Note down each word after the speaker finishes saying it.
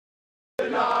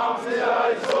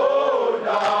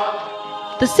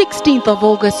The 16th of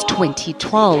August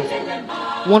 2012,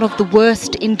 one of the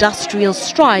worst industrial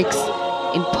strikes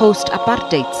in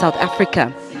post-apartheid South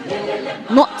Africa.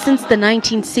 Not since the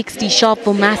 1960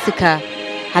 Sharpeville massacre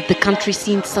had the country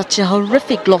seen such a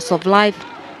horrific loss of life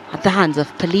at the hands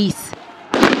of police.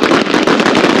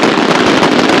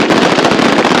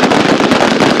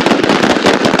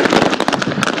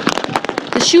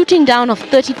 The shooting down of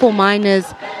 34 miners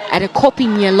at a copy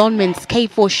near Lonmin's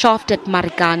K4 shaft at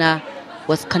Marikana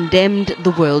was condemned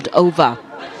the world over,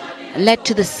 and led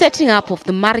to the setting up of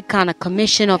the Marikana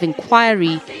Commission of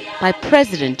Inquiry by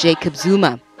President Jacob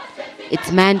Zuma.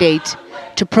 Its mandate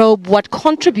to probe what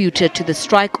contributed to the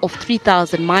strike of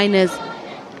 3,000 miners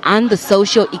and the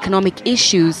socio-economic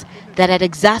issues that had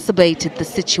exacerbated the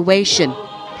situation.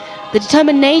 The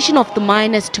determination of the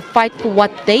miners to fight for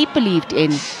what they believed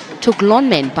in took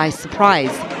Lonmin by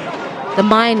surprise. The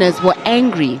miners were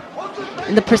angry.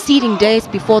 In the preceding days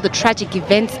before the tragic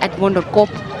events at Wonderkop,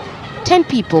 10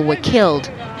 people were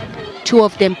killed, 2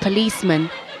 of them policemen,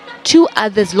 2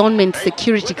 others Lonmin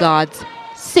security guards,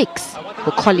 6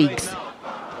 were colleagues.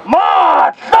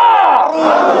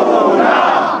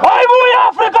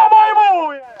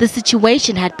 The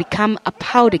situation had become a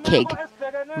powder keg,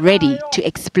 ready to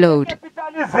explode.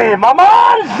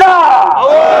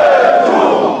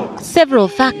 Several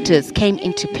factors came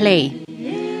into play.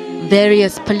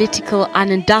 Various political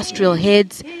and industrial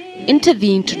heads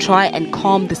intervened to try and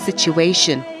calm the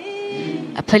situation.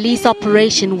 A police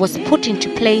operation was put into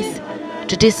place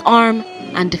to disarm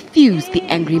and defuse the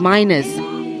angry miners.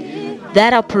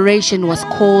 That operation was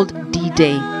called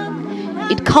D-Day.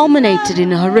 It culminated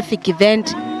in a horrific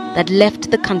event that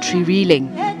left the country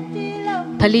reeling.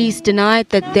 Police denied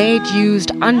that they'd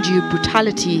used undue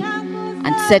brutality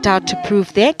and set out to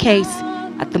prove their case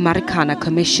at the Marikana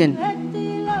Commission.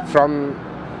 From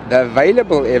the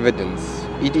available evidence,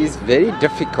 it is very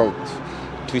difficult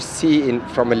to see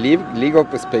from a legal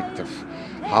perspective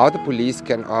how the police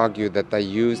can argue that they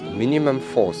used minimum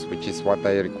force, which is what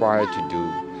they are required to do,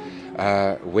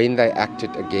 when they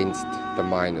acted against the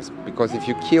miners. Because if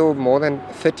you kill more than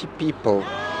 30 people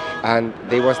and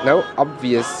there was no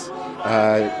obvious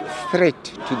threat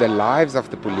to the lives of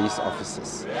the police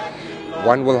officers,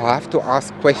 one will have to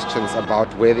ask questions about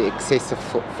where the excessive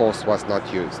force was not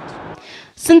used.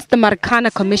 Since the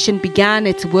Marikana Commission began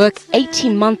its work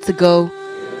 18 months ago,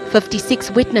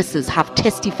 56 witnesses have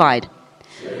testified.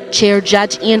 Chair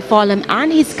Judge Ian Farlam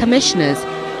and his commissioners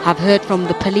have heard from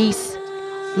the police,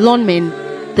 Lonmin,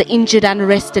 the injured and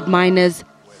arrested miners,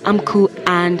 AMCU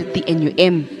and the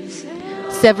NUM.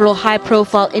 Several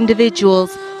high-profile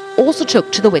individuals also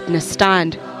took to the witness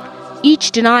stand,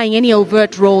 each denying any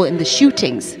overt role in the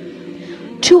shootings.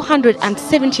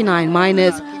 279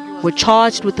 miners were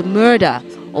charged with the murder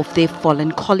of their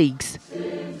fallen colleagues.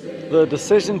 The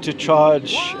decision to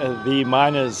charge the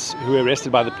miners who were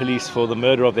arrested by the police for the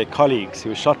murder of their colleagues who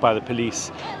were shot by the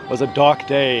police was a dark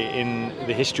day in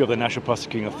the history of the National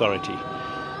Prosecuting Authority.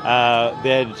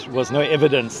 There was no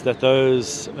evidence that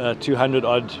those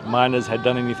 200-odd miners had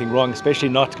done anything wrong, especially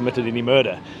not committed any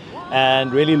murder,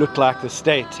 and really looked like the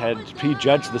state had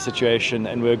prejudged the situation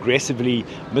and were aggressively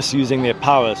misusing their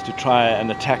powers to try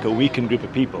and attack a weakened group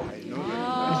of people.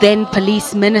 Then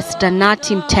Police Minister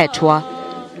Nathi Mthethwa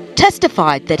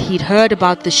testified that he'd heard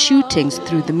about the shootings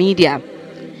through the media,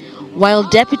 while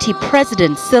Deputy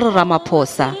President Cyril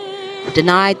Ramaphosa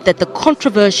denied that the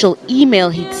controversial email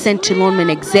he'd sent to Lonmin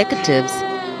executives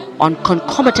on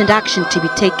concomitant action to be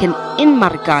taken in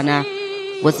Marikana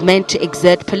was meant to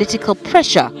exert political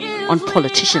pressure on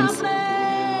politicians.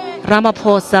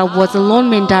 Ramaphosa was a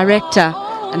Lonmin director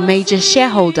and major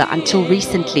shareholder until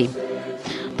recently.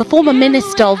 The former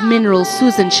Minister of Minerals,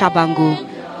 Susan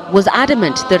Shabangu, was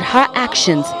adamant that her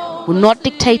actions were not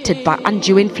dictated by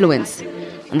undue influence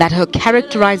and that her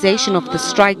characterization of the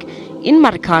strike in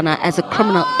Marikana as a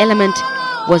criminal element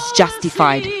was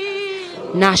justified.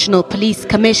 National Police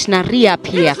Commissioner Ria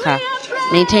Pieka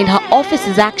maintained her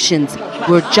office's actions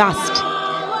were just,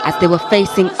 as they were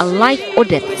facing a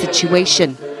life-or-death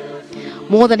situation.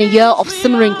 More than a year of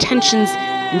simmering tensions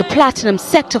in the platinum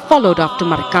sector followed after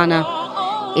Marikana.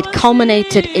 It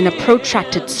culminated in a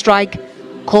protracted strike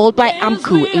called by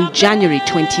AMCU in January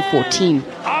 2014.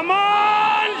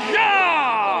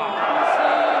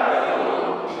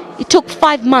 It took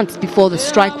 5 months before the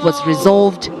strike was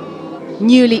resolved.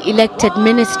 Newly elected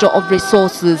Minister of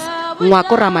Resources,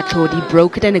 Mwako Ramatlhodi,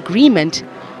 brokered an agreement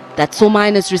that saw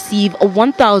miners receive a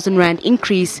 1,000 Rand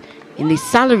increase in their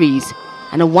salaries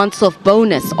and a once-off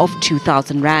bonus of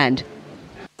 2,000 Rand.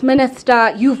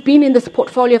 Minister, you've been in this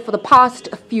portfolio for the past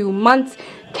few months.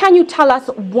 Can you tell us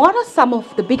what are some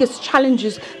of the biggest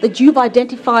challenges that you've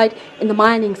identified in the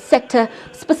mining sector,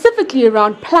 specifically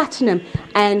around platinum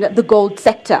and the gold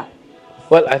sector?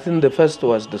 Well, I think the first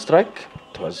was the strike.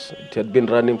 It had been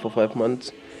running for 5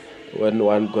 months when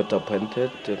one got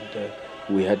appointed, and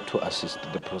we had to assist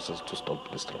the process to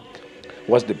stop the strike.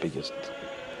 Was the biggest.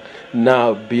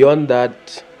 Now, beyond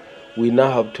that, we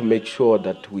now have to make sure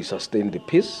that we sustain the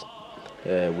peace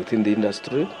within the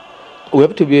industry. We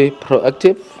have to be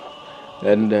proactive,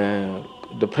 and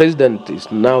the president is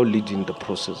now leading the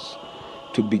process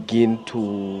to begin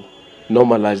to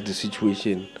normalize the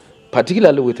situation,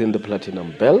 particularly within the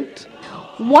platinum belt.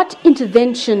 What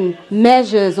intervention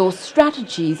measures or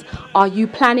strategies are you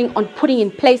planning on putting in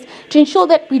place to ensure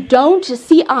that we don't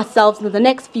see ourselves in the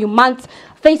next few months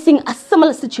facing a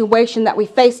similar situation that we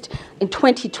faced in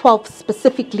 2012,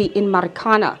 specifically in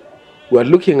Marikana? We are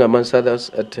looking, amongst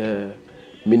others, at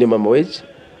minimum wage.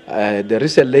 There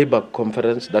is a labor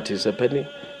conference that is happening,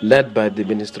 led by the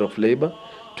Minister of Labor,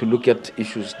 to look at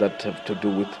issues that have to do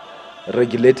with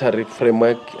regulatory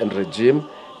framework and regime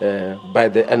by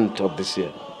the end of this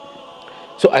year.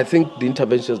 So I think the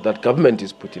interventions that government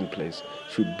is put in place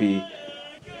should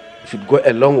go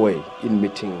a long way in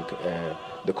meeting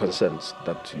the concerns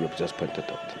that you have just pointed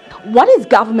out. What is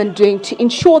government doing to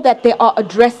ensure that they are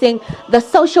addressing the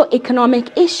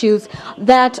socio-economic issues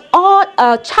that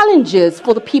are challenges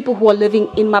for the people who are living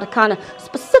in Marikana,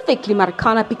 specifically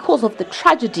Marikana, because of the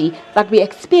tragedy that we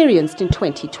experienced in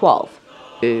 2012?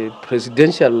 A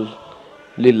presidentially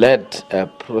led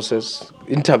process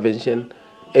intervention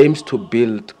aims to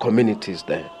build communities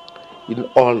there in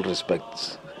all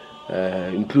respects,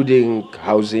 including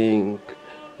housing,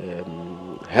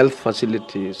 health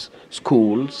facilities,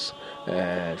 schools,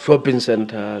 shopping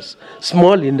centers,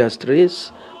 small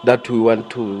industries that we want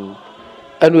to.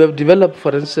 And we have developed,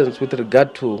 for instance, with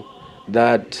regard to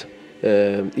that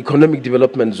economic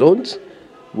development zones,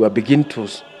 we are beginning to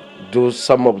do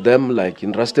some of them, like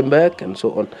in Rustenburg and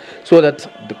so on, so that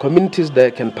the communities there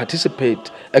can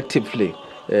participate actively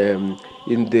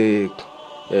in the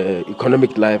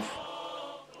economic life.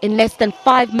 In less than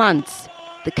 5 months,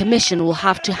 the Commission will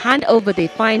have to hand over their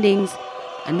findings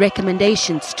and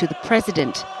recommendations to the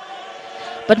President.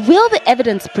 But will the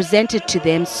evidence presented to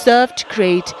them serve to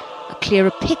create a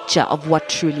clearer picture of what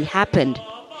truly happened?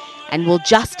 And will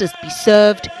justice be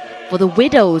served for the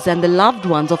widows and the loved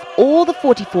ones of all the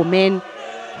 44 men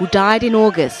who died in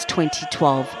August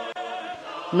 2012?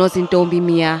 Nozintombi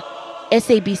Mia,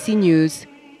 SABC News,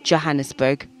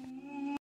 Johannesburg.